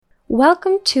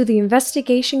Welcome to the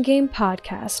Investigation Game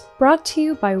podcast, brought to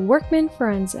you by Workman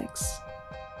Forensics.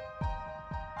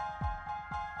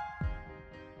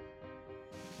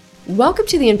 Welcome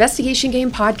to the Investigation Game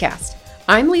podcast.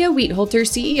 I'm Leah Wheatholter,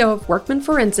 CEO of Workman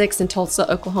Forensics in Tulsa,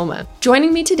 Oklahoma.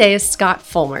 Joining me today is Scott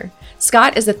Fulmer.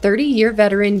 Scott is a 30-year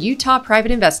veteran Utah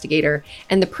private investigator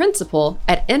and the principal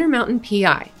at Intermountain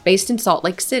PI, based in Salt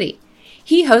Lake City.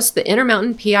 He hosts the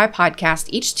Intermountain PI podcast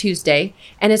each Tuesday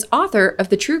and is author of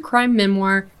the true crime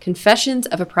memoir, Confessions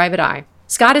of a Private Eye.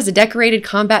 Scott is a decorated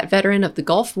combat veteran of the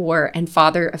Gulf War and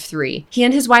father of 3. He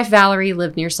and his wife Valerie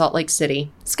live near Salt Lake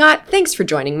City. Scott, thanks for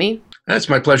joining me. It's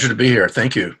my pleasure to be here.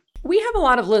 Thank you. We have a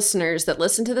lot of listeners that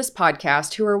listen to this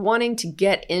podcast who are wanting to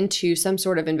get into some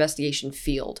sort of investigation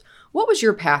field. What was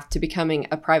your path to becoming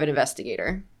a private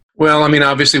investigator? Well,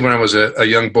 obviously when I was a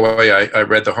young boy, I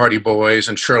read the Hardy Boys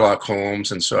and Sherlock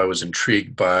Holmes, and so I was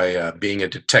intrigued by being a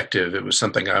detective. It was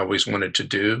something I always wanted to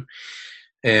do.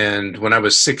 And when I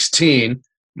was 16,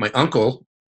 my uncle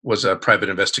was a private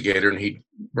investigator, and he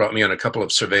brought me on a couple of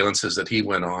surveillances that he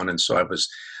went on, and so I was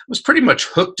pretty much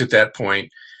hooked at that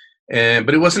point.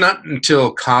 But it was not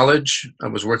until college. I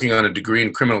was working on a degree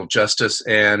in criminal justice,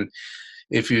 and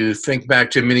if you think back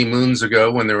to many moons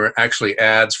ago when there were actually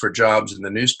ads for jobs in the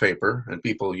newspaper and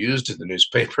people used the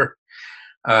newspaper,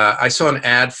 I saw an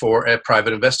ad for a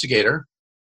private investigator,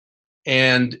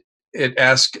 and it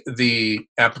asked the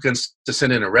applicants to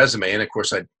send in a resume. And of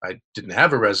course, I didn't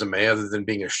have a resume other than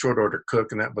being a short order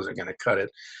cook, and that wasn't going to cut it.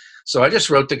 So I just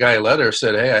wrote the guy a letter,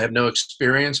 said, hey, I have no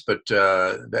experience, but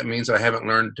that means I haven't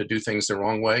learned to do things the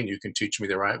wrong way, and you can teach me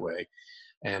the right way.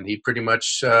 And he pretty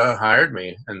much hired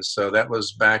me. And so that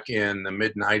was back in the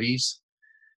mid-90s.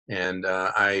 And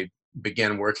I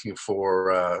began working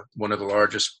for one of the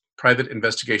largest private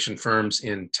investigation firms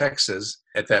in Texas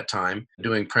at that time,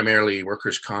 doing primarily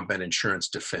workers' comp and insurance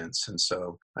defense. And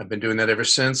so I've been doing that ever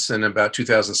since. And about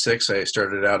 2006, I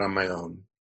started out on my own.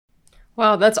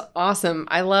 Wow, that's awesome.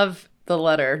 I love the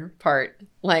letter part,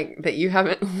 like that you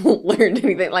haven't learned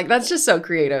anything. Like, that's just so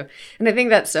creative. And I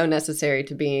think that's so necessary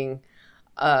to being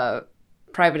a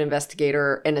private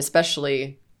investigator, and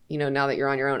especially, now that you're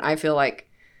on your own. I feel like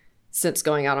since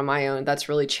going out on my own, that's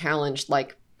really challenged.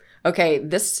 Like, okay,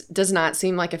 this does not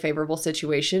seem like a favorable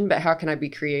situation, but how can I be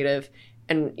creative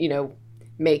and,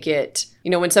 make it,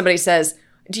 when somebody says,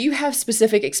 do you have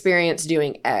specific experience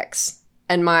doing X?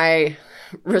 And my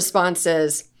response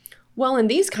is, well, in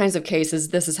these kinds of cases,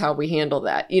 this is how we handle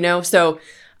that, So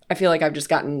I feel like I've just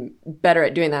gotten better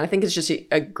at doing that. I think it's just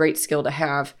a great skill to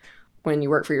have when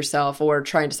you work for yourself or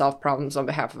trying to solve problems on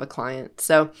behalf of a client.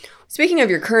 So speaking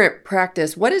of your current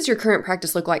practice, what does your current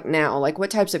practice look like now? Like, what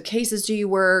types of cases do you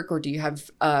work, or do you have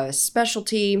a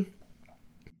specialty?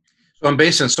 So I'm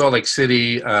based in Salt Lake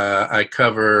City. I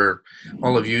cover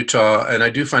all of Utah, and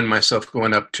I do find myself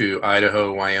going up to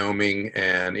Idaho, Wyoming,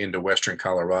 and into western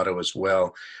Colorado as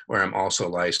well, where I'm also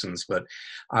licensed. But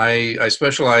I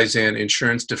specialize in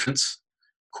insurance defense,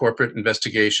 corporate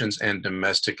investigations, and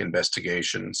domestic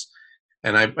investigations.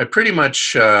 And I pretty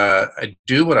much I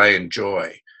do what I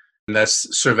enjoy, and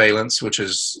that's surveillance, which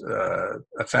is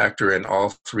a factor in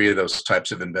all 3 of those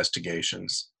types of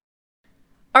investigations.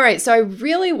 All right, so I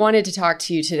really wanted to talk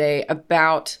to you today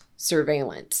about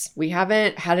surveillance. We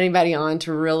haven't had anybody on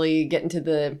to really get into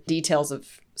the details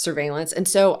of surveillance. And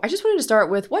so I just wanted to start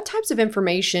with, what types of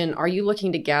information are you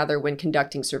looking to gather when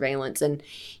conducting surveillance? And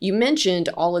you mentioned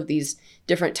all of these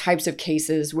different types of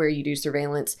cases where you do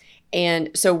surveillance.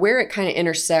 And so where it kind of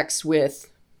intersects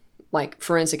with like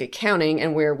forensic accounting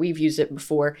and where we've used it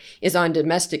before is on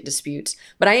domestic disputes.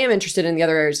 But I am interested in the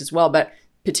other areas as well. But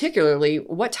particularly,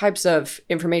 what types of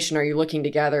information are you looking to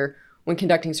gather when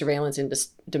conducting surveillance in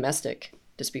domestic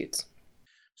disputes?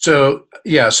 So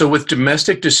with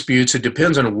domestic disputes, it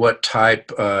depends on what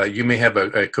type. You may have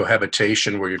a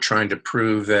cohabitation where you're trying to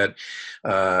prove that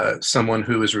someone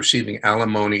who is receiving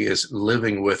alimony is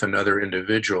living with another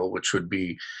individual, which would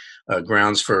be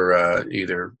grounds for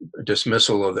either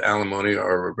dismissal of the alimony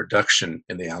or a reduction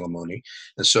in the alimony.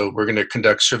 And so we're going to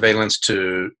conduct surveillance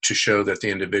to show that the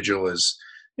individual is,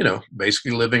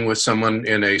 basically living with someone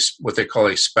in what they call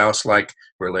a spouse-like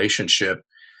relationship.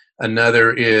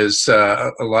 Another is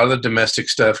a lot of the domestic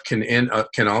stuff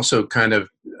can also kind of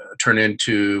turn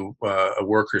into a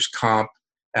workers' comp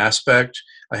aspect.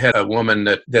 I had a woman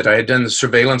that I had done the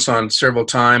surveillance on several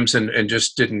times and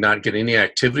just did not get any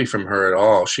activity from her at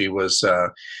all. She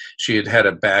had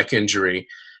a back injury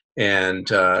and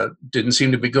didn't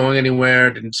seem to be going anywhere,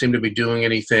 didn't seem to be doing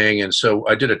anything. And so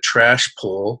I did a trash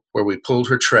pull where we pulled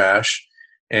her trash,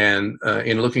 And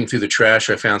in looking through the trash,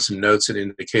 I found some notes that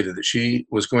indicated that she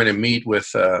was going to meet with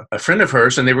a friend of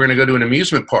hers, and they were going to go to an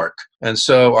amusement park. And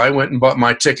so I went and bought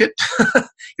my ticket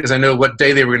because I know what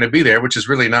day they were going to be there, which is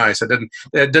really nice. It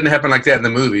didn't happen like that in the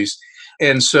movies.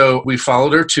 And so we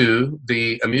followed her to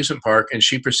the amusement park, and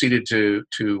she proceeded to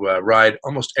ride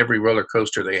almost every roller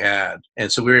coaster they had. And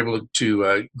so we were able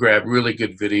to grab really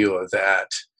good video of that.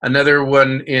 Another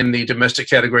one in the domestic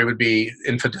category would be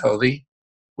infidelity,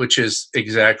 which is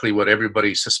exactly what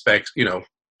everybody suspects,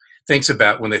 thinks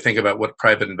about when they think about what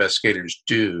private investigators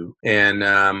do. And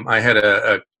I had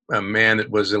a man that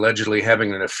was allegedly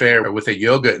having an affair with a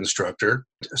yoga instructor.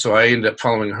 So I ended up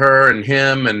following her and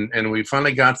him, and we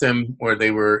finally got them where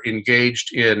they were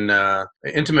engaged in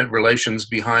intimate relations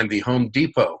behind the Home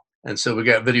Depot. And so we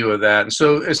got video of that. And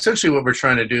so essentially what we're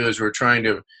trying to do is we're trying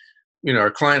to,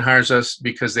 our client hires us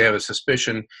because they have a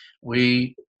suspicion.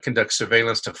 We conduct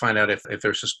surveillance to find out if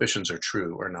their suspicions are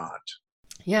true or not.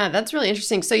 Yeah, that's really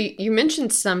interesting. So you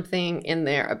mentioned something in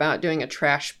there about doing a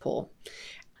trash pull.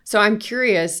 So I'm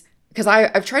curious, because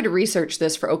I've tried to research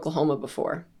this for Oklahoma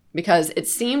before, because it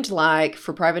seemed like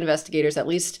for private investigators, at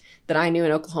least that I knew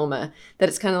in Oklahoma, that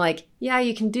it's kind of like, yeah,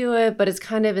 you can do it, but it's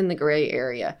kind of in the gray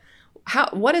area.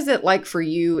 What is it like for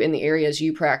you in the areas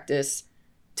you practice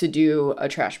to do a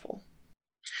trash pull?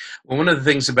 Well, one of the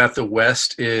things about the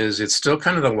West is it's still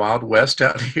kind of the Wild West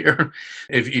out here.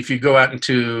 If you go out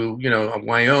into,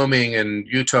 Wyoming and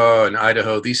Utah and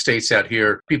Idaho, these states out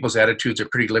here, people's attitudes are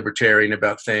pretty libertarian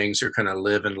about things. They're kind of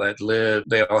live and let live.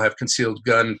 They all have concealed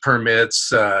gun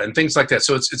permits and things like that.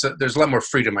 So there's a lot more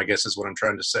freedom, I guess, is what I'm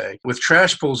trying to say. With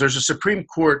trash pulls, there's a Supreme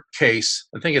Court case,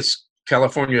 I think it's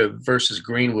California versus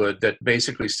Greenwood, that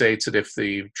basically states that if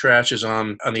the trash is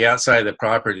on the outside of the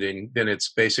property, then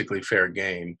it's basically fair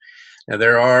game. Now,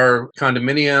 there are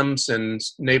condominiums and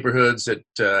neighborhoods that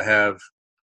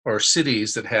or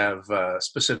cities that have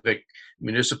specific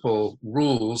municipal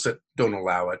rules that don't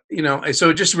allow it.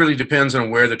 So it just really depends on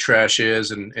where the trash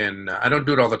is. And I don't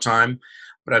do it all the time,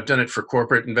 but I've done it for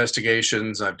corporate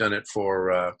investigations. I've done it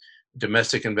for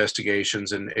domestic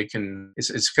investigations, and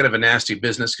it's kind of a nasty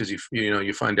business because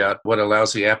you find out what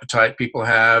allows the appetite people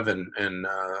have and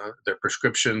their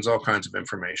prescriptions, all kinds of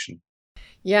information.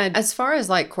 Yeah, as far as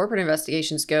like corporate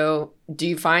investigations go, do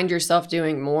you find yourself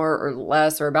doing more or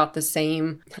less or about the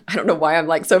same? I don't know why I'm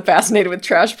like so fascinated with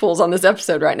trash pulls on this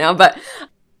episode right now, but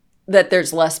that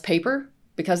there's less paper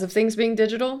because of things being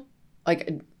digital.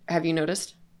 Like, have you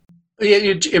noticed? Yeah,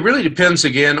 it really depends,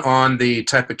 again, on the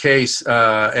type of case.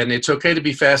 And it's okay to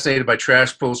be fascinated by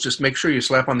trash pulls. Just make sure you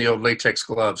slap on the old latex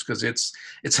gloves because it's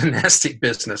a nasty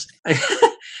business.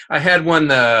 I had one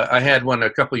a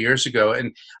couple of years ago,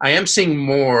 and I am seeing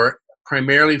more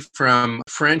primarily from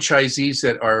franchisees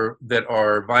that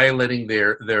are violating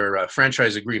their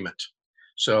franchise agreement.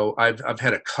 So I've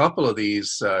had a couple of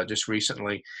these just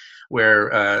recently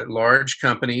where large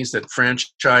companies that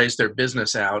franchise their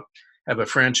business out have a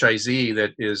franchisee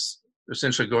that is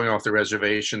essentially going off the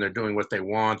reservation. They're doing what they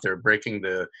want. They're breaking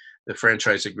the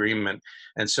franchise agreement.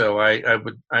 And so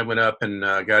I went up and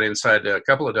got inside a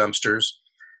couple of dumpsters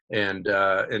and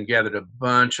gathered a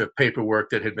bunch of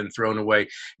paperwork that had been thrown away.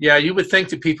 Yeah, you would think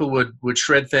that people would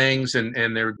shred things and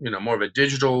they're more of a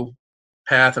digital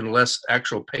path and less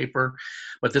actual paper.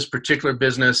 But this particular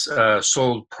business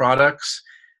sold products.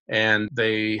 And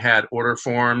they had order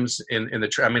forms in the.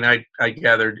 I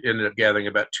ended up gathering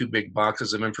about 2 big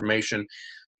boxes of information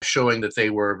showing that they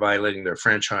were violating their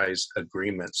franchise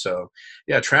agreement. So,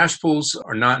 yeah, trash pulls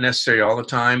are not necessary all the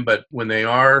time, but when they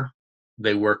are,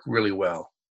 they work really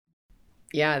well.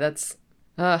 Yeah, that's.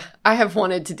 I have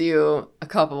wanted to do a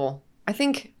couple. I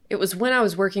think it was when I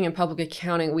was working in public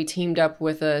accounting, we teamed up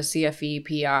with a CFE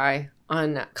PI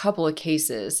on a couple of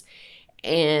cases,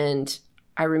 and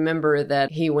I remember that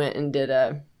he went and did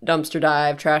a dumpster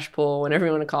dive, trash pull, whatever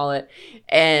you want to call it.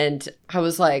 And I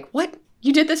was like, what?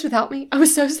 You did this without me? I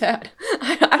was so sad.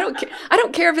 I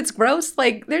don't care if it's gross.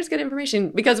 Like, there's good information.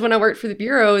 Because when I worked for the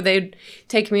Bureau, they'd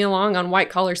take me along on white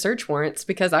collar search warrants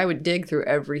because I would dig through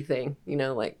everything,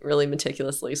 like really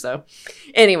meticulously. So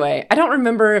anyway, I don't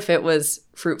remember if it was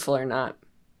fruitful or not.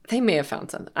 They may have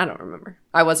found something. I don't remember.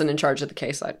 I wasn't in charge of the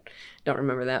case. I don't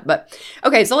remember that. But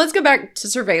okay, so let's go back to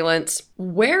surveillance.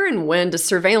 Where and when does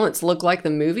surveillance look like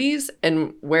the movies,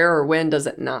 and where or when does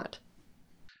it not?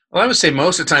 Well, I would say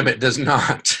most of the time it does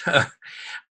not.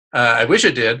 I wish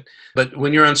it did. But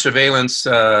when you're on surveillance,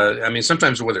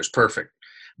 sometimes the weather's perfect.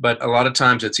 But a lot of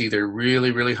times it's either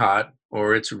really, really hot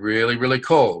or it's really, really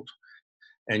cold.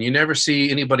 And you never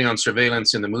see anybody on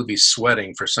surveillance in the movies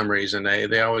sweating for some reason.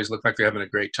 They always look like they're having a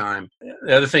great time.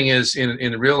 The other thing is,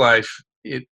 in real life,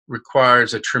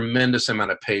 requires a tremendous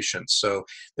amount of patience. So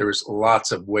there was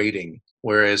lots of waiting.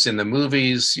 Whereas in the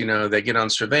movies, they get on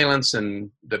surveillance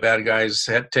and the bad guys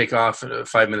take off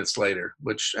 5 minutes later,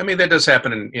 which, I mean, that does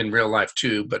happen in real life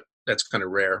too, but that's kind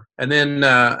of rare. And then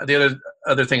the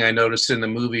other thing I noticed in the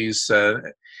movies,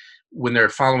 when they're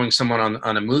following someone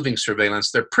on a moving surveillance,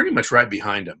 they're pretty much right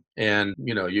behind them. And,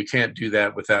 you can't do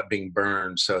that without being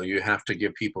burned. So you have to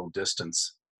give people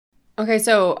distance. Okay,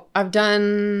 so I've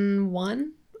done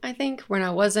one, I think, when I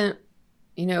wasn't,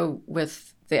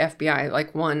 with the FBI,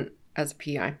 like one as a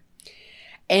PI.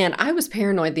 And I was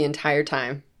paranoid the entire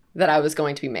time that I was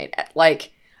going to be made.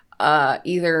 Like,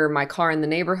 either my car in the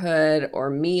neighborhood or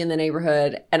me in the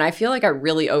neighborhood. And I feel like I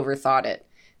really overthought it.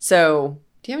 So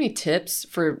do you have any tips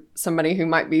for somebody who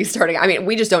might be starting? I mean,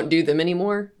 we just don't do them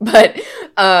anymore. But,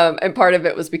 and part of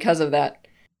it was because of that.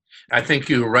 I think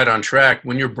you were right on track.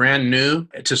 When you're brand new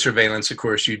to surveillance, of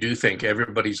course, you do think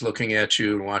everybody's looking at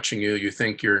you and watching you. You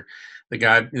think you're the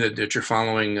guy that you're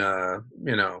following,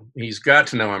 he's got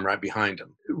to know I'm right behind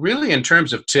him. Really, in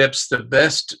terms of tips, the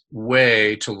best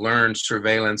way to learn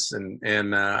surveillance,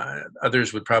 and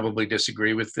others would probably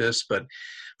disagree with this, but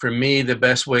for me, the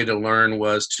best way to learn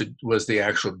was the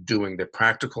actual doing, the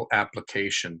practical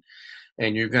application.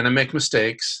 And you're going to make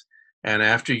mistakes. And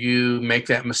after you make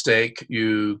that mistake,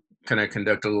 you kind of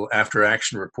conduct a little after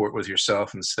action report with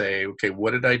yourself and say, okay,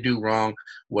 what did I do wrong?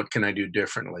 What can I do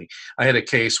differently? I had a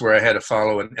case where I had to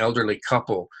follow an elderly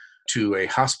couple to a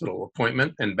hospital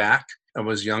appointment and back. I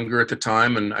was younger at the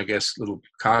time and I guess a little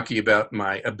cocky about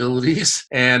my abilities.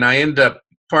 And I ended up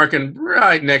parking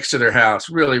right next to their house,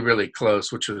 really, really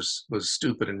close, which was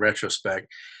stupid in retrospect.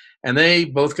 And they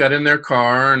both got in their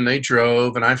car and they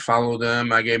drove and I followed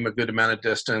them. I gave them a good amount of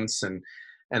distance. And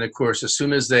of course, as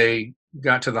soon as they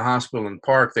got to the hospital and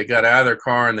parked, they got out of their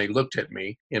car and they looked at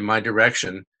me in my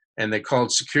direction and they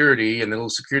called security, and the little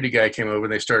security guy came over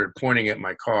and they started pointing at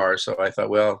my car. So I thought,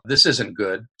 well, this isn't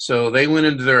good. So they went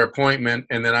into their appointment,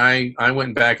 and then I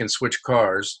went back and switched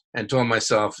cars and told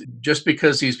myself, just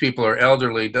because these people are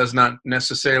elderly does not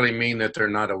necessarily mean that they're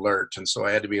not alert. And so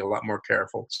I had to be a lot more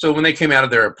careful. So when they came out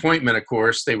of their appointment, of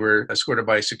course, they were escorted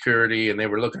by security and they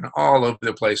were looking all over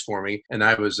the place for me. And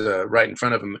I was right in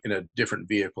front of them in a different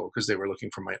vehicle because they were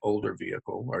looking for my older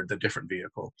vehicle or the different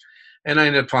vehicle. And I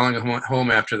ended up following them home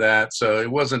after that. So it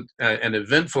wasn't an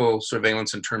eventful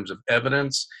surveillance in terms of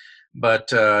evidence, but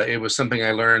it was something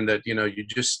I learned that,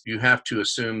 you have to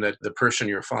assume that the person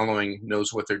you're following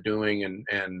knows what they're doing,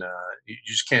 and you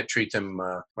just can't treat them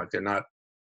like they're not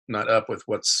up with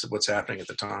what's happening at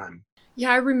the time.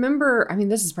 Yeah, I remember, I mean,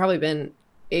 this has probably been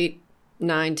 8,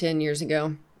 9, 10 years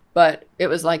ago, but it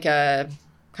was like a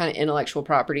kind of intellectual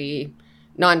property,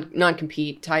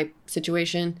 non-compete type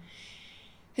situation.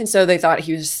 And so they thought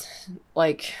he was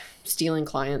like stealing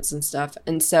clients and stuff.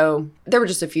 And so there were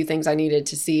just a few things I needed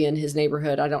to see in his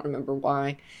neighborhood. I don't remember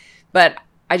why, but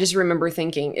I just remember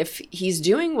thinking, if he's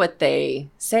doing what they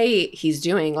say he's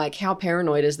doing, like how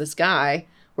paranoid is this guy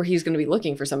where he's going to be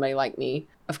looking for somebody like me?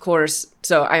 Of course.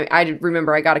 So I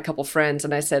remember I got a couple friends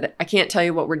and I said, I can't tell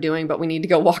you what we're doing, but we need to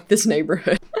go walk this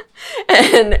neighborhood.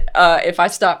 And if I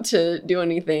stop to do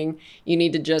anything, you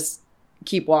need to just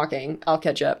keep walking. I'll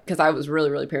catch up, because I was really,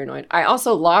 really paranoid. I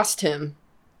also lost him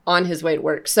on his way to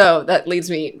work. So that leads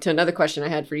me to another question I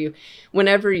had for you.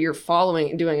 Whenever you're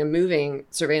doing a moving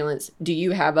surveillance, do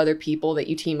you have other people that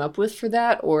you team up with for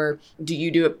that? Or do you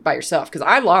do it by yourself? Because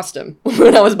I lost him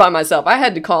when I was by myself. I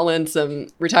had to call in some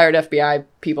retired FBI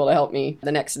people to help me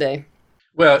the next day.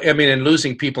 Well, I mean, in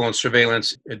losing people on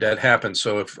surveillance, that happens.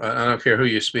 So if I don't care who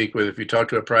you speak with, if you talk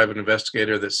to a private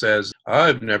investigator that says,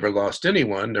 I've never lost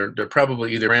anyone, they're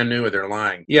probably either brand new or they're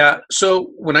lying. Yeah.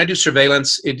 So when I do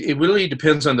surveillance, it really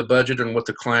depends on the budget and what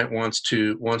the client wants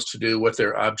to do, what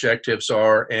their objectives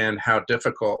are, and how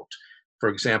difficult. For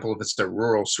example, if it's a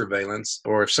rural surveillance,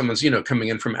 or if someone's, coming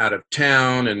in from out of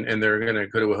town and they're going to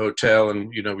go to a hotel and,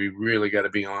 we really got to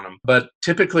be on them. But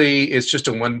typically it's just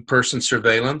a one-person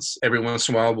surveillance. Every once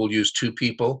in a while we'll use 2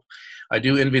 people. I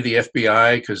do envy the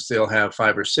FBI because they'll have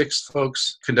 5 or 6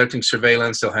 folks conducting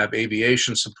surveillance. They'll have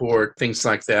aviation support, things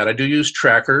like that. I do use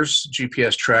trackers,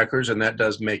 GPS trackers, and that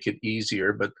does make it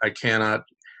easier, but I cannot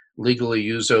legally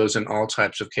use those in all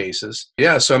types of cases.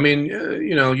 Yeah, so I mean,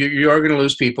 you are going to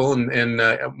lose people, and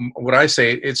what I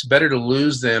say, it's better to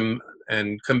lose them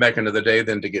and come back into the day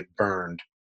than to get burned.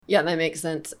 Yeah, that makes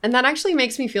sense. And that actually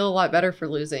makes me feel a lot better for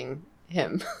losing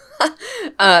him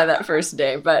that first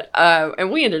day. But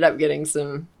and we ended up getting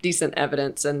some decent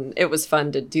evidence, and it was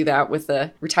fun to do that with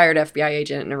a retired FBI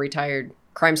agent and a retired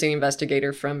crime scene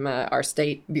investigator from our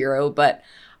state bureau. But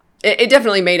it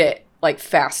definitely made it like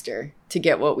faster to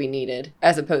get what we needed,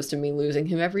 as opposed to me losing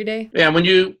him every day. Yeah, when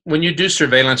you do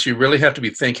surveillance, you really have to be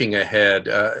thinking ahead.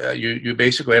 You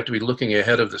basically have to be looking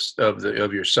ahead of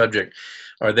of your subject.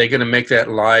 Are they going to make that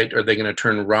light? Are they going to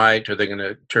turn right? Are they going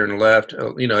to turn left?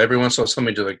 Every once in a while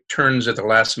somebody just like turns at the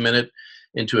last minute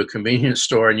into a convenience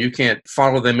store, and you can't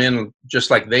follow them in just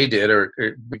like they did, or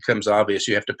it becomes obvious.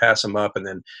 You have to pass them up and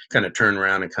then kind of turn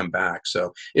around and come back.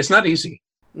 So it's not easy.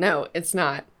 No, it's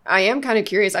not. I am kind of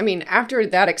curious. I mean, after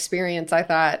that experience, I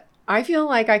thought, I feel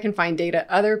like I can find data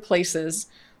other places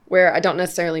where I don't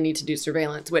necessarily need to do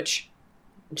surveillance, which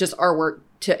just our work,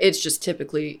 it's just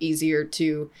typically easier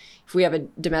to, if we have a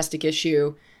domestic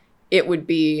issue, it would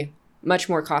be much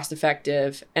more cost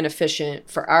effective and efficient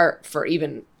for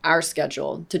even our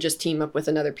schedule to just team up with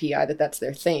another PI that's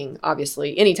their thing.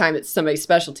 Obviously, anytime it's somebody's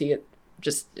specialty, it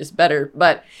just is better.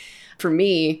 But for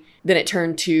me, then it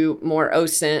turned to more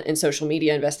OSINT and social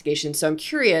media investigations. So I'm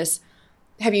curious,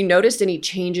 have you noticed any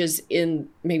changes in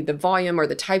maybe the volume or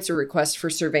the types of requests for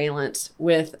surveillance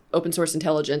with open source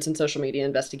intelligence and social media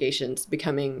investigations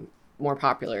becoming more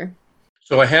popular?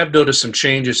 So I have noticed some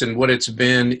changes, and what it's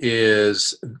been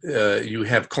is you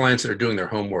have clients that are doing their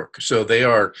homework. So they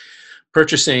are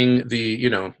purchasing the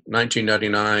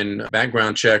 1999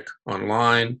 background check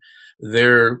online.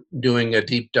 They're doing a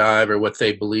deep dive, or what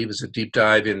they believe is a deep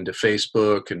dive, into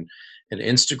Facebook and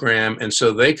Instagram. And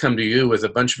so they come to you with a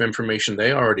bunch of information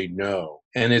they already know.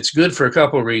 And it's good for a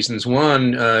couple of reasons.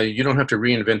 One, you don't have to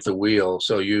reinvent the wheel.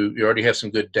 So you already have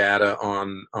some good data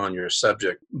on your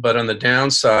subject. But on the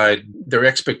downside, their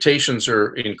expectations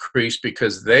are increased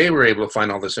because they were able to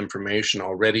find all this information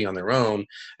already on their own,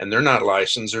 and they're not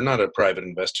licensed, they're not a private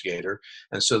investigator.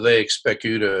 And so they expect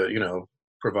you to,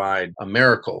 provide a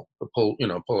miracle, pull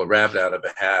a rabbit out of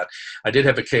a hat. I did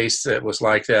have a case that was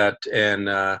like that, and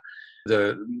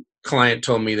the client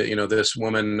told me that this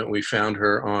woman, we found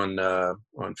her on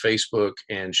Facebook,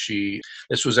 and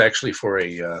this was actually for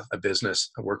a business,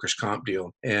 a workers' comp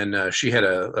deal, and she had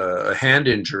a hand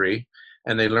injury,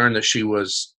 and they learned that she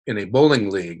was in a bowling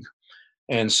league.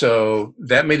 And so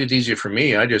that made it easier for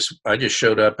me. I just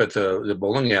showed up at the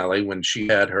bowling alley when she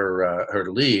had her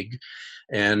league,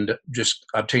 and just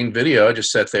obtained video. I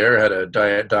just sat there, had a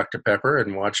Diet Dr. Pepper,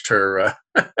 and watched her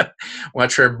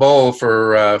watch her bowl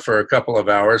for a couple of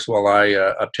hours while I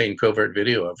obtained covert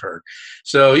video of her.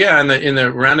 So yeah, in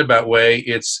the roundabout way,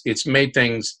 it's made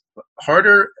things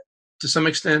harder to some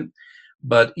extent,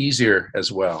 but easier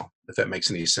as well, if that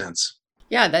makes any sense.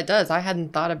 Yeah, that does. I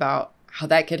hadn't thought about how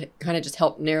that could kind of just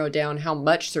help narrow down how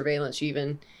much surveillance you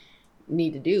even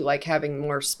need to do, like having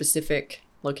more specific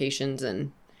locations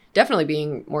and definitely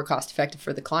being more cost effective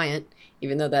for the client,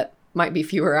 even though that might be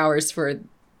fewer hours for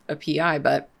a PI.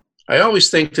 But I always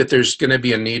think that there's going to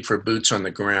be a need for boots on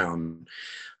the ground.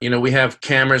 We have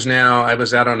cameras now. I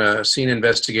was out on a scene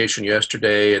investigation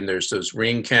yesterday, and there's those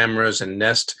Ring cameras and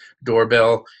Nest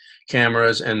doorbell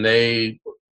cameras, and they,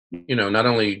 not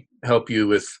only help you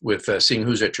with seeing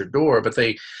who's at your door, but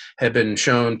they have been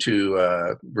shown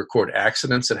to record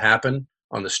accidents that happen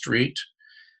on the street.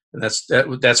 And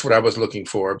that's what I was looking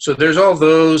for. So there's all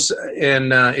those,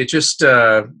 and there's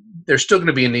still going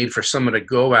to be a need for someone to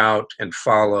go out and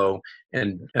follow.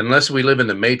 And unless we live in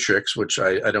the matrix, which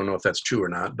I don't know if that's true or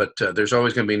not, but there's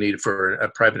always going to be a need for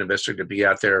a private investigator to be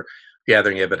out there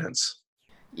gathering evidence.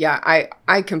 Yeah,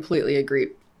 I completely agree,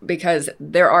 because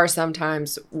there are some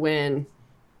times when,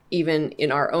 even in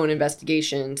our own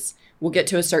investigations, we'll get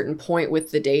to a certain point with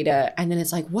the data, and then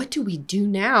it's like, what do we do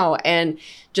now? And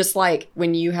just like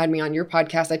when you had me on your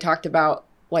podcast, I talked about,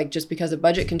 like, just because of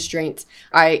budget constraints,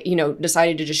 I,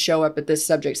 decided to just show up at this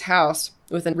subject's house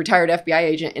with a retired FBI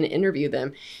agent and interview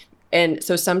them. And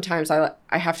so sometimes I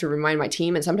have to remind my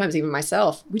team, and sometimes even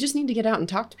myself, we just need to get out and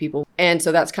talk to people. And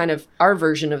so that's kind of our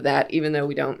version of that, even though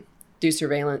we don't do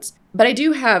surveillance. But I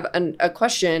do have a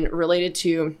question related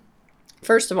to,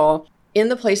 first of all, in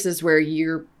the places where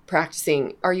you're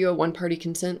practicing, are you a one-party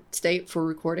consent state for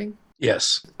recording?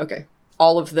 Yes. Okay.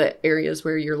 All of the areas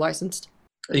where you're licensed?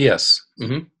 Yes.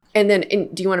 Mm-hmm. And then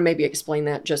do you want to maybe explain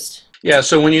that just? Yeah,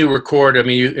 so when you record,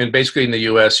 and basically in the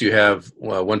U.S. you have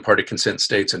one-party consent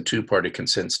states and two-party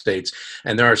consent states,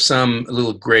 and there are some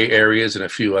little gray areas in a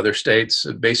few other states.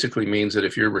 It basically means that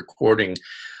if you're recording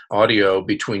audio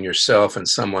between yourself and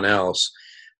someone else,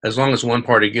 as long as one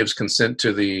party gives consent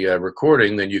to the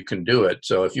recording, then you can do it.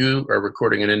 So if you are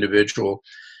recording an individual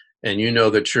and you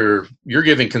know that you're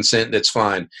giving consent, that's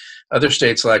fine. Other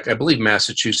states, like I believe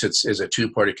Massachusetts, is a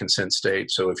two-party consent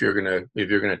state. So if you're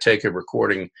gonna take a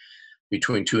recording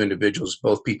between two individuals,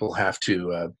 both people have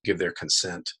to give their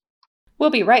consent. We'll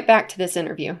be right back to this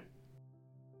interview.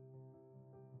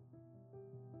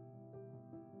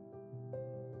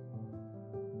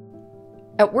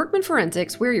 At Workman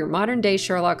Forensics, we're your modern-day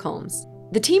Sherlock Holmes.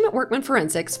 The team at Workman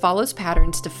Forensics follows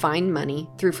patterns to find money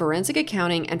through forensic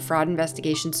accounting and fraud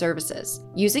investigation services.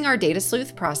 Using our data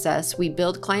sleuth process, we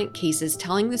build client cases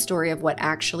telling the story of what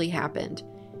actually happened.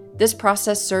 This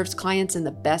process serves clients in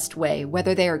the best way,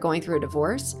 whether they are going through a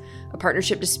divorce, a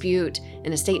partnership dispute,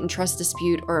 an estate and trust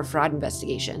dispute, or a fraud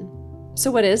investigation. So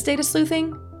what is data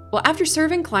sleuthing? Well, after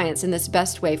serving clients in this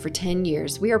best way for 10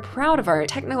 years, we are proud of our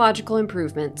technological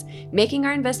improvements, making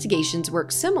our investigations work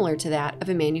similar to that of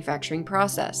a manufacturing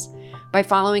process. By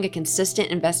following a consistent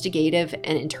investigative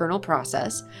and internal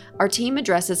process, our team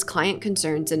addresses client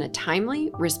concerns in a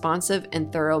timely, responsive,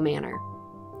 and thorough manner.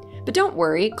 But don't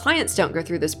worry, clients don't go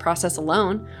through this process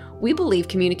alone. We believe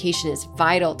communication is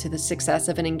vital to the success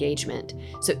of an engagement,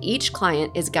 so each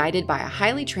client is guided by a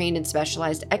highly trained and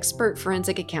specialized expert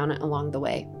forensic accountant along the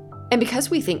way. And because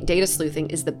we think data sleuthing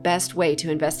is the best way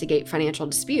to investigate financial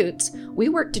disputes, we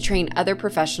work to train other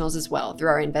professionals as well through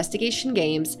our investigation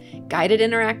games, guided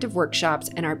interactive workshops,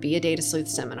 and our Be a Data Sleuth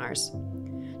seminars.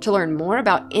 To learn more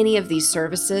about any of these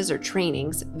services or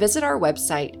trainings, visit our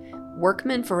website,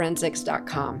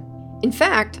 workmanforensics.com. In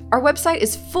fact, our website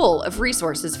is full of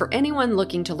resources for anyone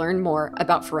looking to learn more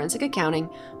about forensic accounting,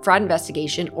 fraud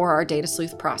investigation, or our data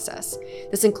sleuth process.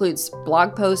 This includes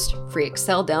blog posts, free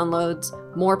Excel downloads,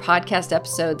 more podcast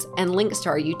episodes, and links to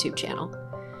our YouTube channel.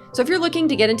 So if you're looking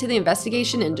to get into the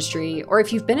investigation industry, or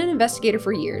if you've been an investigator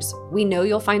for years, we know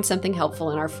you'll find something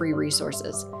helpful in our free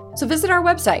resources. So visit our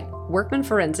website,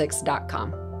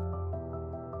 workmanforensics.com.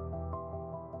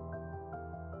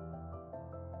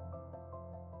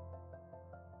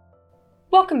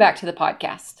 Welcome back to the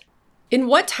podcast. In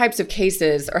what types of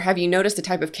cases, or have you noticed a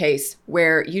type of case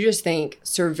where you just think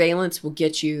surveillance will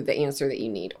get you the answer that you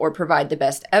need or provide the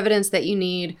best evidence that you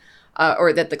need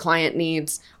or that the client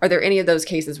needs? Are there any of those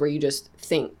cases where you just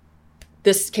think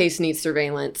this case needs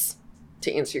surveillance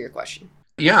to answer your question?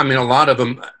 Yeah, I mean, a lot of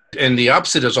them. And the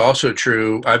opposite is also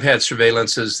true. I've had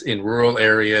surveillances in rural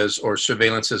areas or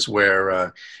surveillances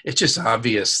where it's just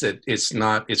obvious that it's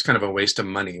kind of a waste of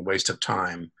money, waste of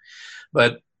time.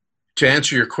 But to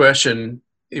answer your question,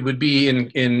 it would be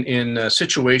in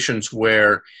situations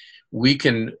where we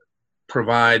can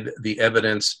provide the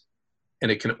evidence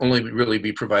and it can only really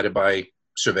be provided by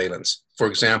surveillance. For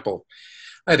example,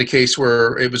 I had a case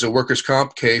where it was a workers'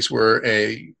 comp case where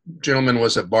a gentleman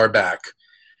was a bar back.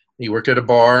 He worked at a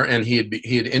bar and he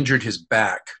had injured his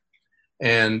back.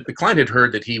 And the client had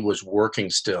heard that he was working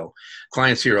still.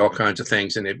 Clients hear all kinds of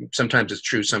things, and sometimes it's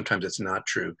true, sometimes it's not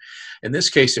true. In this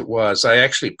case, it was. I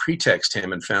actually pretexted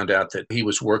him and found out that he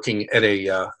was working at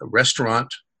a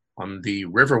restaurant on the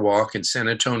Riverwalk in San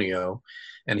Antonio,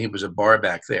 and he was a bar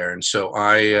back there. And so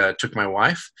I took my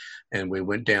wife, and we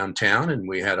went downtown, and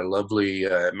we had a lovely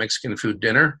Mexican food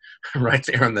dinner right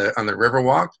there on the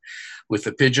Riverwalk with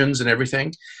the pigeons and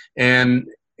everything. And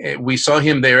we saw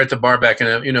him there at the bar back.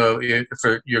 And,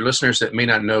 for your listeners that may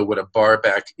not know what a bar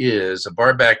back is, a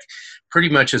bar back pretty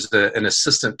much is an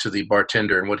assistant to the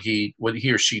bartender. And what he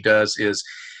or she does is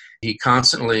he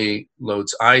constantly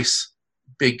loads ice,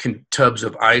 big tubs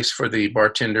of ice for the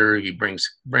bartender. He brings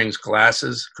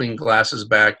glasses, clean glasses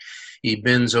back. He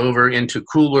bends over into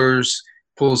coolers,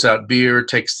 pulls out beer,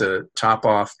 takes the top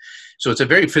off. So it's a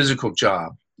very physical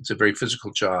job.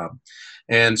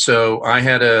 And so I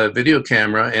had a video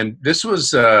camera, and this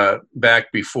was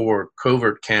back before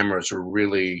covert cameras were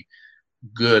really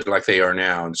good like they are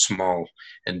now, and small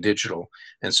and digital.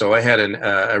 And so I had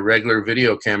a regular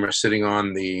video camera sitting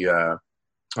on the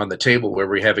table where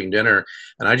we're having dinner,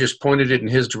 and I just pointed it in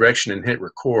his direction and hit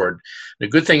record. The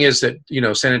good thing is that,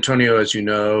 San Antonio, as you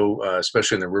know,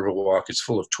 especially in the Riverwalk, is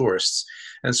full of tourists.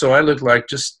 And so I looked like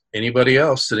just anybody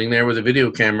else sitting there with a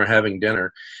video camera having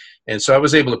dinner. And so I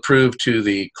was able to prove to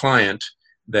the client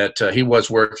that he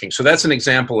was working. So that's an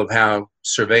example of how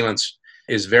surveillance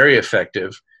is very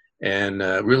effective and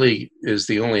really is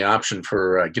the only option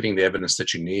for getting the evidence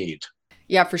that you need.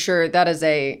 Yeah, for sure. That's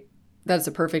a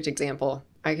perfect example.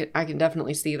 I can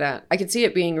definitely see that. I could see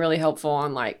it being really helpful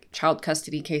on like child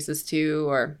custody cases too.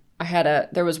 Or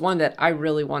there was one that I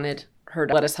really wanted her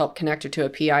to let us help connect her to a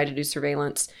PI to do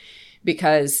surveillance,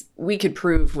 because we could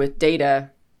prove with data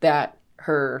that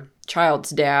her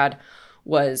child's dad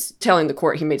was telling the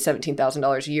court he made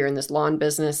 $17,000 a year in this lawn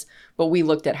business, but we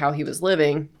looked at how he was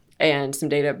living and some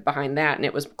data behind that, and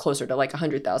it was closer to like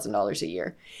 $100,000 a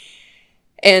year.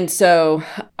 And so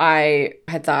I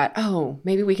had thought,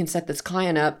 maybe we can set this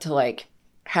client up to like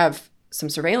have some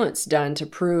surveillance done to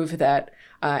prove that,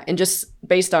 and just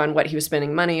based on what he was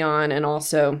spending money on and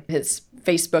also his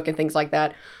Facebook and things like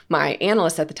that, my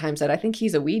analyst at the time said, I think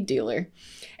he's a weed dealer.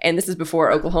 And this is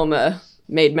before Oklahoma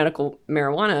made medical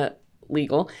marijuana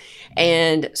legal.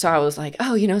 And so I was like,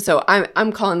 oh, so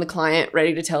I'm calling the client,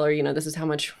 ready to tell her, this is how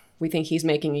much we think he's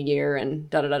making a year and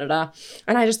da da da da da.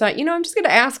 And I just thought, I'm just going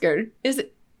to ask her,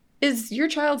 is your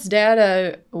child's dad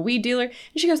a weed dealer? And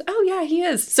she goes, oh yeah, he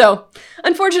is. So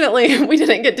unfortunately, we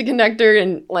didn't get to connect her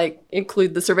and like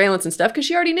include the surveillance and stuff because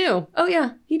she already knew, oh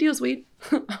yeah, he deals weed.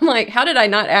 I'm like, how did I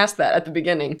not ask that at the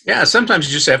beginning? Yeah, sometimes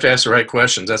you just have to ask the right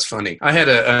questions. That's funny. I had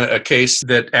a case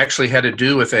that actually had to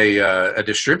do with a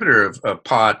distributor of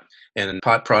pot and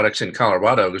pot products in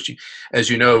Colorado. As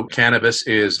you know, cannabis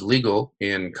is legal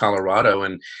in Colorado.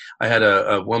 And I had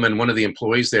a woman, one of the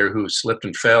employees there, who slipped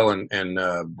and fell and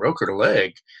broke her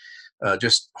leg.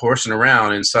 Just horsing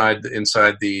around inside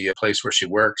the place where she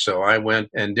worked. So I went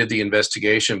and did the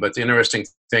investigation. But the interesting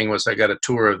thing was I got a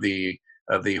tour of the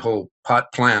whole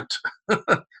pot plant,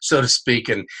 so to speak.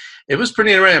 And it was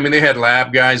pretty interesting. I mean, they had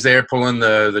lab guys there pulling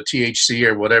the THC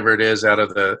or whatever it is out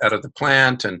of the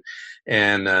plant.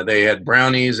 And they had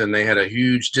brownies and they had a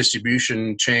huge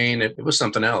distribution chain. It was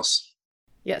something else.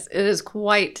 Yes, it is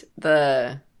quite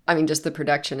just the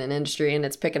production and industry, and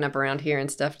it's picking up around here and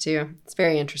stuff too. It's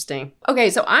very interesting. Okay,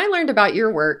 so I learned about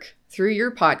your work through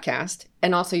your podcast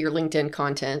and also your LinkedIn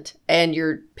content and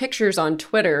your pictures on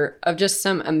Twitter of just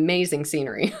some amazing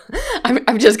scenery.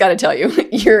 I've just got to tell you,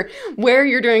 where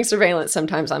you're doing surveillance,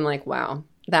 sometimes I'm like, wow,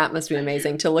 that must be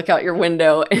amazing to look out your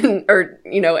window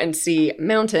and see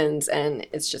mountains, and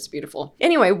it's just beautiful.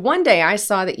 Anyway, one day I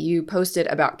saw that you posted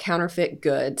about counterfeit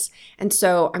goods. And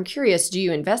so I'm curious, do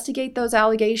you investigate those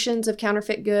allegations of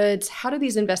counterfeit goods? How do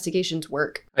these investigations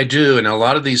work? I do. And a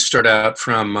lot of these start out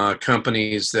from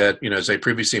companies that, as I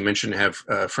previously mentioned, have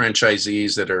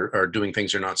franchisees that are doing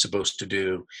things they're not supposed to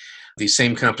do. These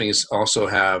same companies also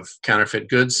have counterfeit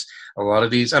goods. A lot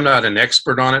of these, I'm not an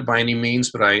expert on it by any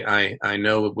means, but I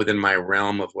know within my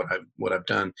realm of what I've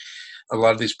done. A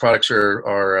lot of these products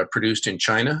are produced in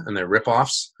China, and they're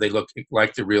ripoffs. They look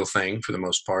like the real thing for the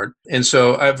most part. And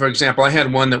so, for example, I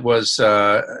had one that was,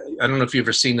 I don't know if you've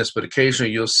ever seen this, but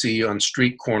occasionally you'll see on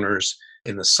street corners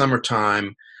in the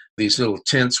summertime these little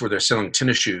tents where they're selling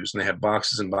tennis shoes, and they have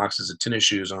boxes and boxes of tennis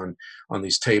shoes on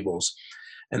these tables.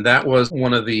 And that was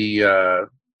one of the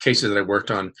cases that I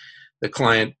worked on. The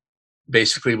client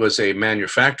basically was a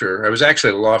manufacturer. I was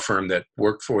actually a law firm that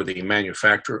worked for the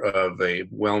manufacturer of a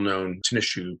well-known tennis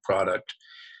shoe product,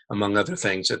 among other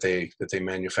things that they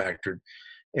manufactured.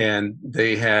 And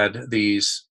they had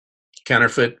these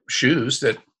counterfeit shoes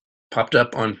that popped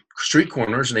up on street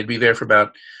corners, and they'd be there for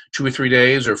about 2 or 3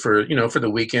 days, or for the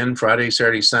weekend, Friday,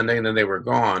 Saturday, Sunday, and then they were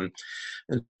gone.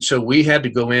 And so we had to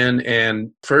go in,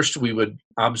 and first we would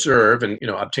observe and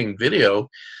obtain video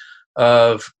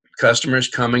of customers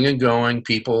coming and going,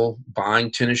 people buying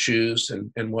tennis shoes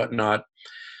and whatnot.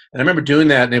 And I remember doing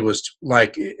that, and it was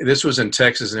like, this was in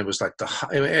Texas, and it was like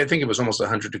I think it was almost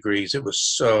 100 degrees. It was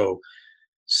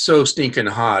so stinking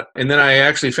hot. And then I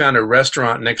actually found a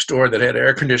restaurant next door that had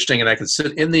air conditioning, and I could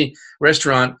sit in the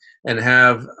restaurant and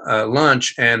have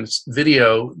lunch and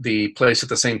video the place at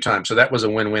the same time. So that was a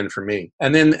win-win for me.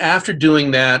 And then after doing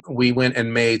that, we went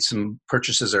and made some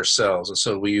purchases ourselves. And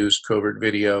so we used covert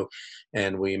video,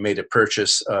 and we made a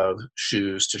purchase of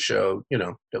shoes to show,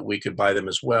 that we could buy them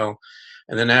as well.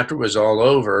 And then after it was all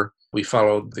over, we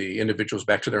followed the individuals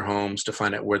back to their homes to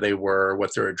find out where they were,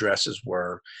 what their addresses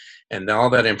were. And all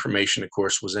that information, of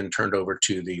course, was then turned over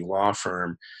to the law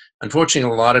firm. Unfortunately,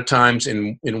 a lot of times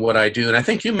in what I do, and I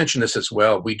think you mentioned this as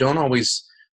well, we don't always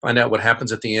find out what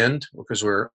happens at the end because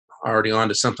we're already on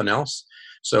to something else.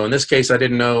 So in this case, I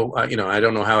didn't know, I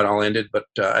don't know how it all ended, but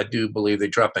I do believe they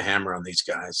dropped the hammer on these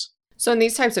guys. So in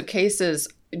these types of cases,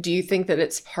 do you think that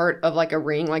it's part of like a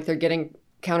ring, like they're getting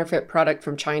counterfeit product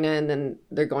from China and then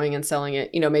they're going and selling it,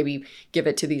 maybe give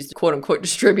it to these quote unquote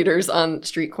distributors on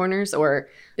street corners? Or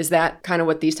is that kind of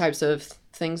what these types of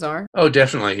things are? Oh,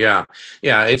 definitely. Yeah.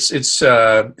 Yeah. It's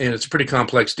a pretty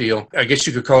complex deal. I guess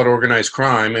you could call it organized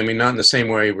crime. I mean, not in the same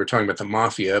way we're talking about the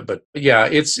mafia, but yeah,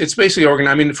 it's basically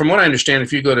organized. I mean, from what I understand,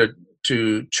 if you go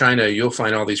to China, you'll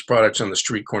find all these products on the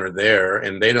street corner there,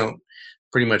 and they don't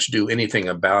pretty much do anything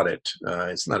about it.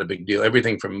 It's not a big deal.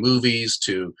 Everything from movies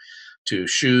to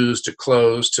shoes to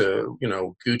clothes to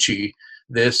Gucci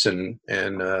this and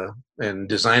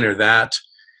designer that.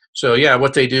 So yeah,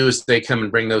 what they do is they come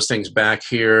and bring those things back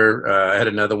here. I had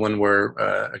another one where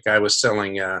a guy was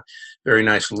selling very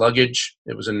nice luggage.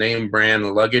 It was a name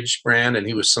brand luggage brand, and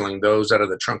he was selling those out of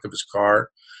the trunk of his car.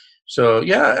 So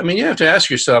yeah, I mean, you have to ask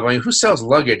yourself, who sells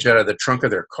luggage out of the trunk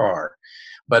of their car?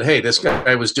 But hey, this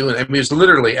guy was doing, he was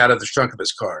literally out of the trunk of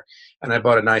his car. And I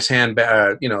bought a nice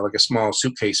handbag, like a small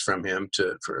suitcase from him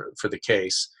for the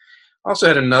case. Also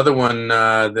had another one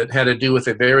that had to do with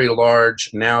a very large,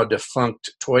 now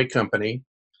defunct toy company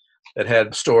that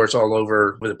had stores all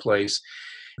over the place.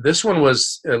 This one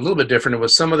was a little bit different. It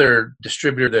was some other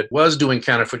distributor that was doing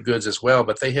counterfeit goods as well,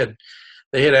 but they had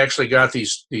actually got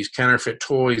these counterfeit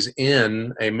toys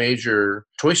in a major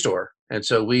toy store. And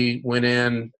so we went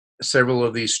in several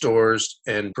of these stores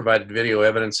and provided video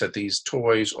evidence that these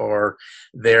toys are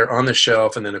there on the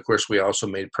shelf. And then, of course, we also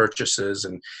made purchases,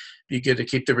 and you get to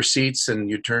keep the receipts, and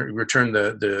you return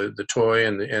the toy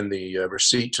and the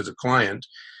receipt to the client,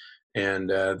 and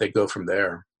they go from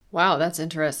there. Wow, that's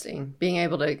interesting. Being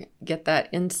able to get that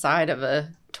inside of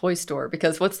a toy store,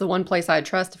 because what's the one place I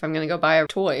trust if I'm going to go buy a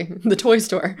toy? The toy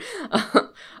store.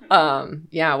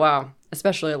 Yeah, wow.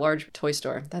 Especially a large toy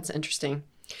store. That's interesting.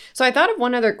 So I thought of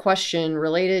one other question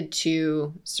related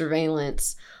to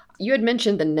surveillance. You had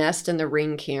mentioned the Nest and the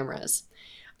Ring cameras.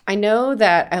 I know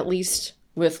that at least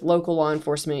with local law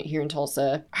enforcement here in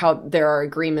Tulsa, how there are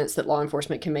agreements that law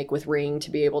enforcement can make with Ring to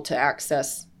be able to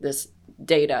access this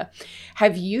data.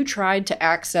 Have you tried to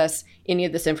access any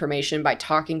of this information by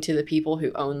talking to the people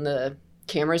who own the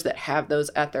cameras that have those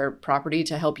at their property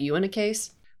to help you in a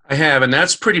case? I have, and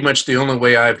that's pretty much the only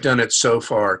way I've done it so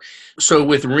far. So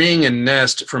with Ring and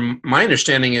Nest, from my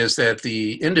understanding is that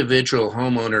the individual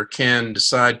homeowner can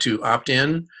decide to opt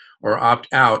in or opt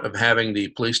out of having the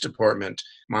police department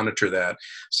monitor that.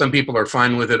 Some people are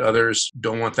fine with it, others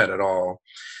don't want that at all.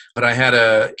 But I had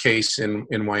a case in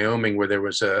Wyoming where there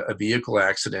was a vehicle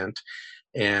accident,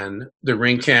 and the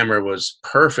Ring camera was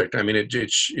perfect. I mean,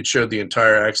 it showed the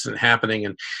entire accident happening.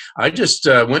 And I just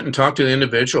went and talked to the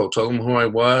individual, told them who I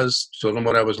was, told them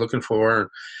what I was looking for.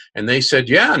 And they said,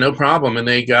 yeah, no problem. And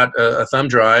they got a thumb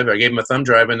drive. I gave them a thumb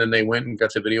drive, and then they went and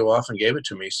got the video off and gave it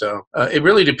to me. So it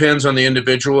really depends on the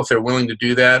individual. If they're willing to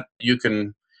do that, you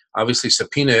can obviously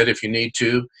subpoena it if you need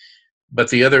to. But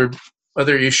the other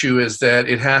issue is that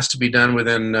it has to be done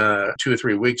within 2 or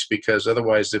 3 weeks, because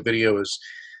otherwise the video is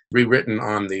rewritten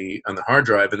on the hard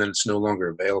drive, and then it's no longer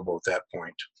available at that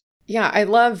point. Yeah, I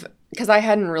love, because I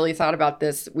hadn't really thought about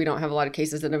this. We don't have a lot of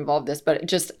cases that involve this, but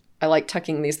I like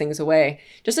tucking these things away.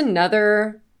 Just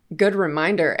another good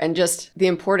reminder, and just the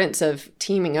importance of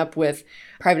teaming up with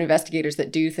private investigators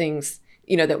that do things,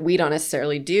 that we don't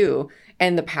necessarily do,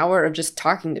 and the power of just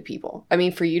talking to people. I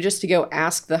mean, for you just to go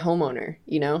ask the homeowner,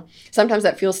 sometimes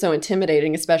that feels so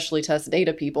intimidating, especially to us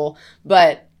data people,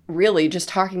 but really just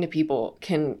talking to people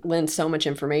can lend so much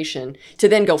information to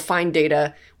then go find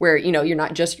data where, you're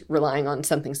not just relying on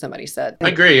something somebody said. I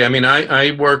agree. I mean,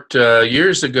 I worked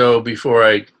years ago before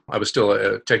I was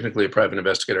still technically a private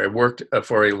investigator. I worked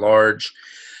for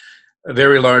a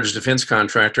very large defense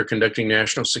contractor conducting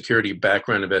national security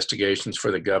background investigations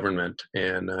for the government.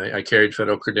 And I carried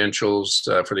federal credentials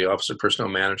for the Office of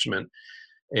Personnel Management.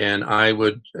 And I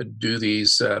would do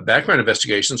these background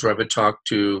investigations where I would talk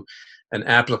to an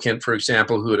applicant, for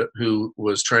example, who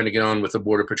was trying to get on with the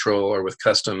Border Patrol or with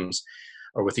Customs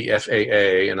or with the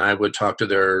FAA, and I would talk to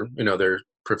their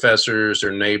professors,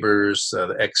 their neighbors,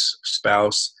 the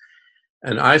ex-spouse,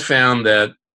 and I found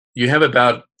that you have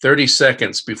about 30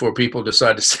 seconds before people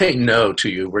decide to say no to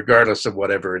you, regardless of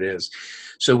whatever it is.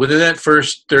 So within that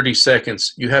first 30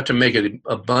 seconds, you have to make it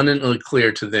abundantly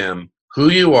clear to them who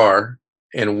you are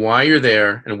and why you're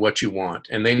there and what you want.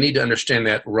 And they need to understand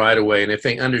that right away. And if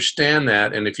they understand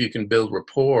that, and if you can build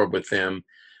rapport with them,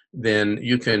 then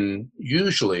you can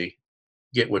usually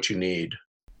get what you need.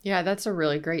 Yeah, that's a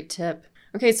really great tip.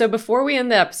 Okay, so before we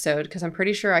end the episode, because I'm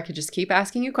pretty sure I could just keep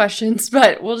asking you questions,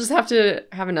 but we'll just have to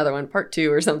have another one, part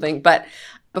 2 or something. But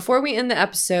before we end the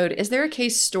episode, is there a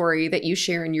case story that you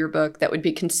share in your book that would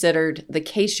be considered the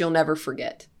case you'll never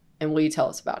forget? And will you tell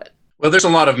us about it? Well, there's a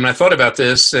lot of them. I thought about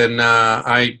this, and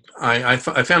I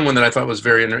found one that I thought was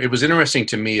it was interesting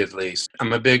to me, at least.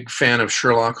 I'm a big fan of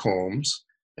Sherlock Holmes,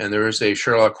 and there is a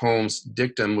Sherlock Holmes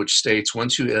dictum which states,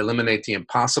 once you eliminate the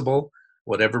impossible,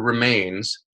 whatever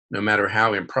remains, no matter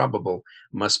how improbable,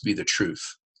 must be the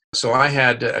truth. So I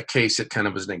had a case that kind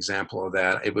of was an example of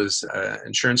that. It was an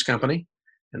insurance company,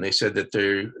 and they said that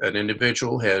an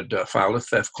individual had filed a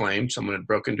theft claim. Someone had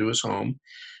broken into his home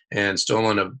and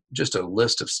stolen just a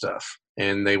list of stuff.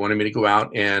 And they wanted me to go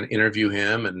out and interview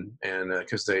him, and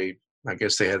because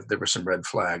there were some red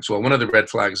flags. Well, one of the red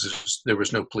flags is there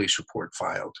was no police report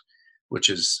filed, which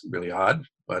is really odd,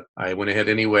 but I went ahead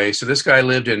anyway. So this guy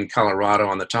lived in Colorado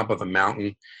on the top of a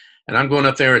mountain, and I'm going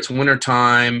up there. It's winter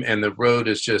time, and the road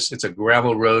is it's a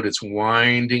gravel road. It's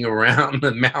winding around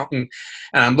the mountain,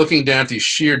 and I'm looking down at these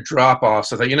sheer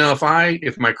drop-offs. I thought,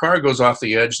 if my car goes off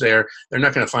the edge there, they're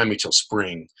not going to find me till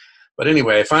spring. But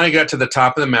anyway, I finally got to the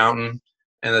top of the mountain.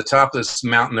 And at the top of this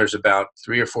mountain, there's about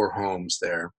 3 or 4 homes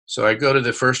there. So I go to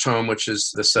the first home, which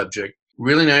is the subject.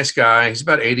 Really nice guy. He's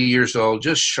about 80 years old,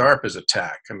 just sharp as a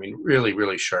tack. I mean, really,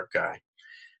 really sharp guy.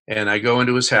 And I go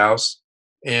into his house,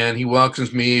 and he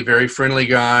welcomes me, very friendly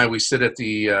guy. We sit at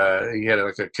he had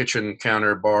like a kitchen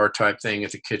counter bar type thing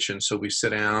at the kitchen. So we sit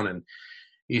down, and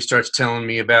he starts telling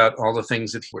me about all the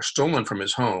things that were stolen from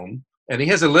his home. And he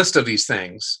has a list of these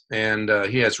things, and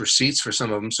he has receipts for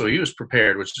some of them. So he was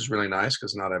prepared, which is really nice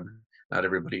because not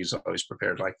everybody's always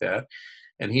prepared like that.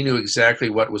 And he knew exactly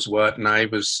what was what, and I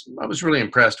was really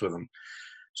impressed with him.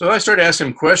 So I started asking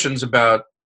him questions about,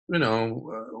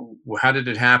 how did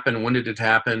it happen? When did it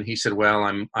happen? He said, well,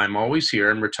 I'm always here.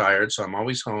 I'm retired, so I'm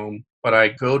always home. But I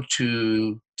go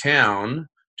to town,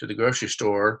 to the grocery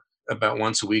store, about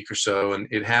once a week or so. And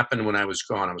it happened when I was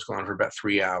gone. I was gone for about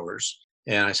 3 hours.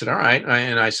 And I said, all right.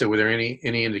 And I said, were there any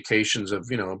indications of,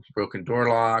 broken door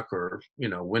lock or,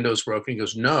 windows broken? He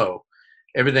goes, no,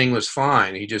 everything was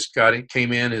fine. He just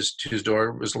came in, his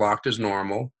door was locked as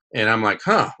normal. And I'm like,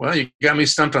 well, you got me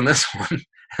stumped on this one.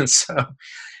 And so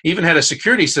he even had a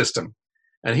security system,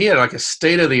 and he had like a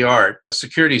state-of-the-art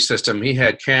security system. He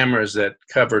had cameras that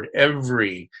covered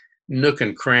every nook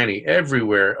and cranny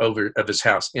everywhere over of his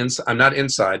house. I'm not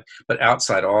inside, but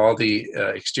outside, all the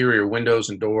exterior windows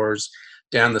and doors,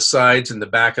 down the sides and the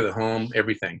back of the home,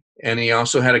 everything. And he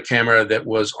also had a camera that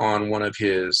was on one of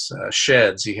his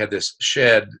sheds. He had this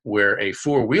shed where a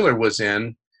four-wheeler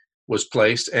was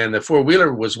placed, and the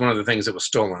four-wheeler was one of the things that was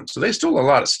stolen. So they stole a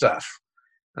lot of stuff.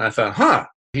 And I thought,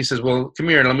 He says, well, come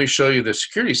here and let me show you the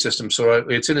security system. So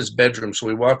it's in his bedroom. So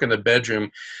we walk in the bedroom,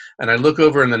 and I look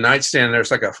over in the nightstand, and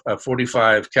there's like a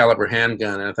 45 caliber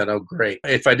handgun. And I thought, oh, great.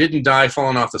 If I didn't die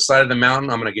falling off the side of the mountain,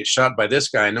 I'm going to get shot by this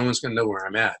guy. No one's going to know where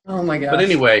I'm at. Oh, my gosh. But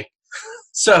anyway,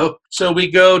 so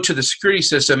we go to the security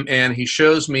system, and he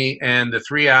shows me, and the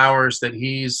 3 hours that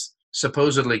he's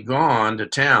supposedly gone to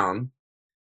town,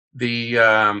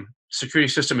 the security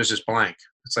system is just blank.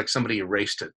 It's like somebody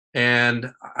erased it. And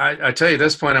I tell you, at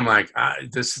this point, I'm like,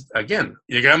 this, again,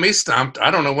 you got me stumped.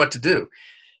 I don't know what to do.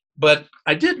 But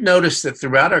I did notice that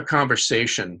throughout our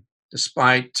conversation,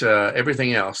 despite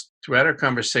everything else, throughout our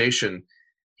conversation,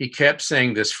 he kept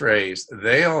saying this phrase,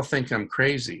 they all think I'm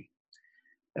crazy.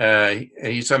 And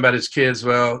he's talking about his kids.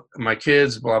 Well, my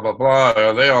kids, blah, blah,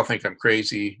 blah. They all think I'm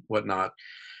crazy, whatnot.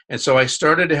 And so I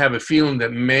started to have a feeling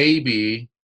that maybe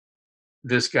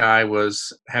this guy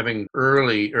was having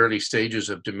early stages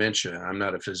of dementia. I'm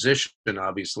not a physician,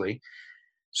 obviously.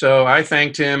 So I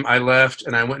thanked him. I left,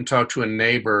 and I went and talked to a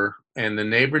neighbor, and the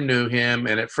neighbor knew him.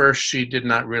 And at first she did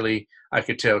not really, I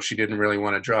could tell she didn't really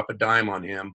want to drop a dime on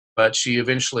him. But she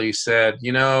eventually said,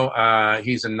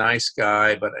 he's a nice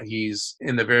guy, but he's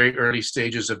in the very early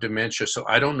stages of dementia. So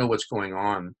I don't know what's going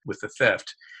on with the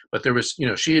theft. But there was,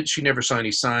 she never saw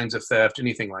any signs of theft,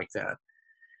 anything like that.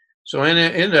 So I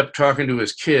ended up talking to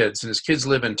his kids, and his kids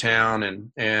live in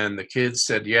town, and the kids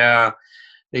said,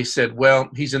 they said, well,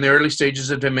 he's in the early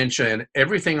stages of dementia, and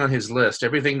everything on his list,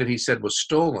 everything that he said was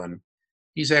stolen,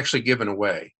 he's actually given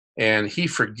away. And he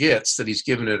forgets that he's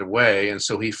given it away, and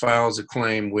so he files a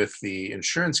claim with the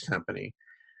insurance company.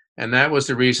 And that was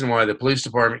the reason why the police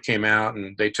department came out,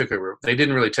 and they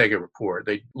didn't really take a report.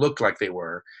 They looked like they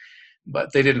were,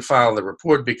 but they didn't file the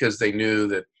report because they knew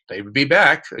that they would be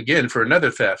back again for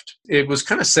another theft. It was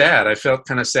kind of sad. I felt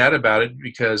kind of sad about it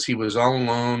because he was all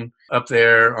alone up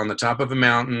there on the top of a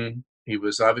mountain. He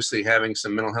was obviously having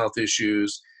some mental health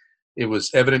issues. It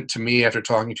was evident to me after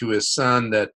talking to his son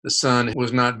that the son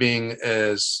was not being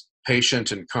as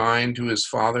patient and kind to his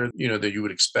father, that you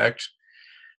would expect.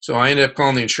 So I ended up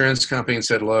calling the insurance company and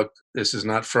said, look, this is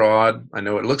not fraud. I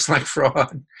know it looks like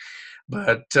fraud,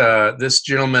 but this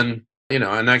gentleman, and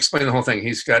I explained the whole thing.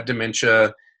 He's got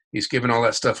dementia. He's given all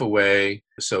that stuff away.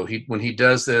 So when he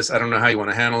does this, I don't know how you want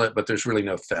to handle it, but there's really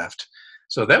no theft.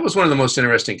 So that was one of the most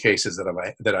interesting cases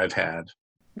that I've had.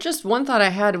 Just one thought I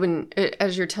had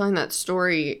as you're telling that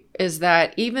story is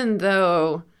that even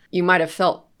though you might have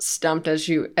felt stumped as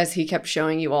he kept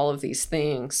showing you all of these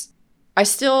things, I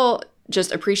still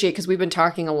just appreciate, because we've been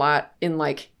talking a lot in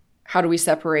like, how do we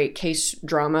separate case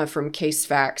drama from case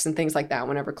facts and things like that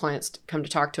whenever clients come to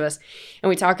talk to us. And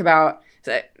we talk about,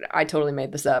 I totally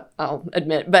made this up, I'll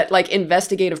admit, but like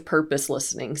investigative purpose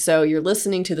listening. So you're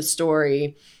listening to the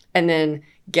story and then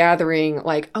gathering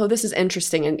like, oh, this is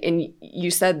interesting. And you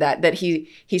said that he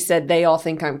said, they all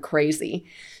think I'm crazy.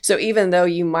 So even though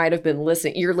you might have been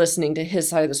you're listening to his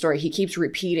side of the story, he keeps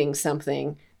repeating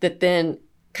something that then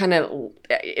kind of,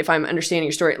 if I'm understanding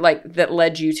your story, like that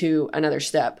led you to another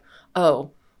step.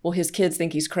 Oh, well, his kids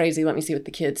think he's crazy. Let me see what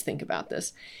the kids think about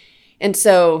this. And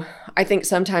so I think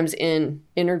sometimes in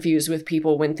interviews with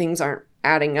people, when things aren't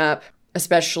adding up,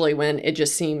 especially when it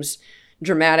just seems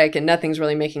dramatic and nothing's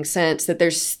really making sense, that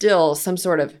there's still some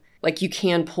sort of, like, you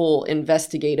can pull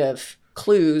investigative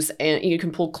clues, and you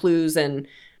can pull clues and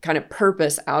kind of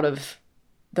purpose out of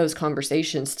those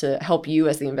conversations to help you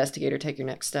as the investigator take your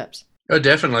next steps. Oh,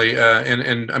 definitely.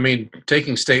 And I mean,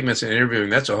 taking statements and interviewing,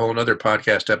 that's a whole other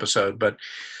podcast episode. But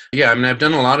yeah, I mean, I've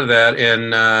done a lot of that.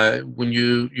 And when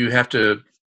you have to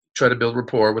try to build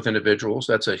rapport with individuals,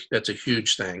 that's a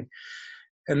huge thing.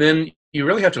 And then you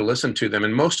really have to listen to them.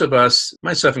 And most of us,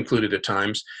 myself included at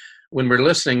times, when we're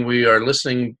listening, we are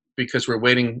listening because we're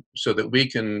waiting so that we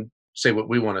can say what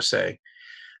we want to say.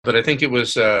 But I think it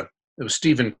was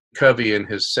Stephen Covey in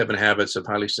his 7 Habits of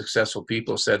Highly Successful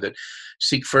People said that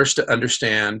seek first to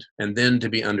understand and then to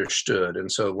be understood.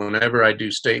 And so whenever I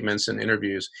do statements and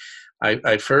interviews,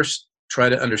 I first try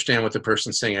to understand what the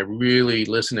person's saying. I really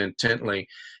listen intently,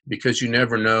 because you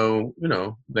never know,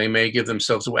 they may give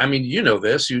themselves away. I mean, you know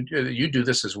this, you do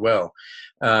this as well.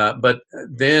 But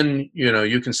then,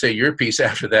 you can say your piece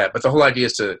after that. But the whole idea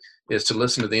is to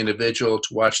listen to the individual,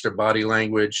 to watch their body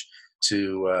language,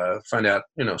 to find out,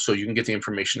 so you can get the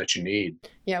information that you need.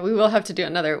 Yeah, we will have to do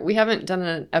we haven't done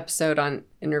an episode on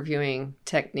interviewing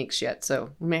techniques yet,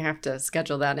 so we may have to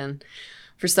schedule that in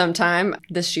for some time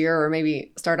this year, or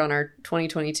maybe start on our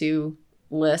 2022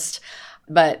 list.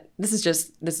 But this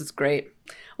is great.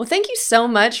 Well, thank you so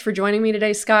much for joining me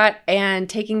today, Scott, and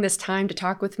taking this time to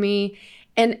talk with me.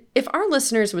 And if our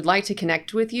listeners would like to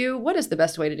connect with you, what is the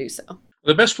best way to do so?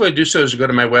 The best way to do so is to go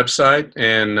to my website,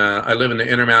 and I live in the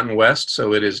Intermountain West,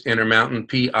 so it is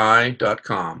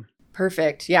intermountainpi.com.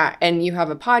 Perfect. Yeah, and you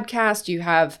have a podcast, you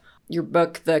have your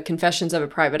book, The Confessions of a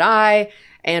Private Eye,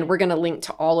 and we're going to link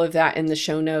to all of that in the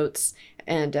show notes,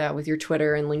 and with your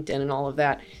Twitter and LinkedIn and all of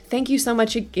that. Thank you so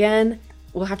much again.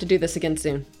 We'll have to do this again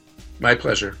soon. My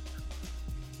pleasure.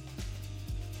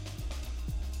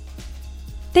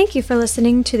 Thank you for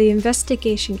listening to The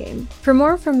Investigation Game. For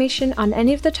more information on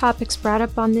any of the topics brought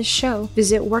up on this show,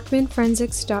 visit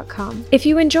workmanforensics.com. If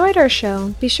you enjoyed our show,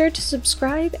 be sure to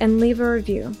subscribe and leave a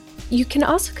review. You can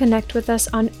also connect with us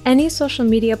on any social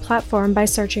media platform by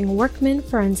searching Workman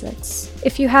Forensics.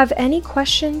 If you have any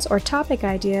questions or topic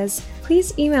ideas,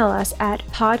 please email us at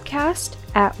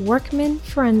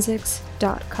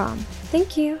podcast@workmanforensics.com.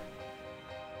 Thank you.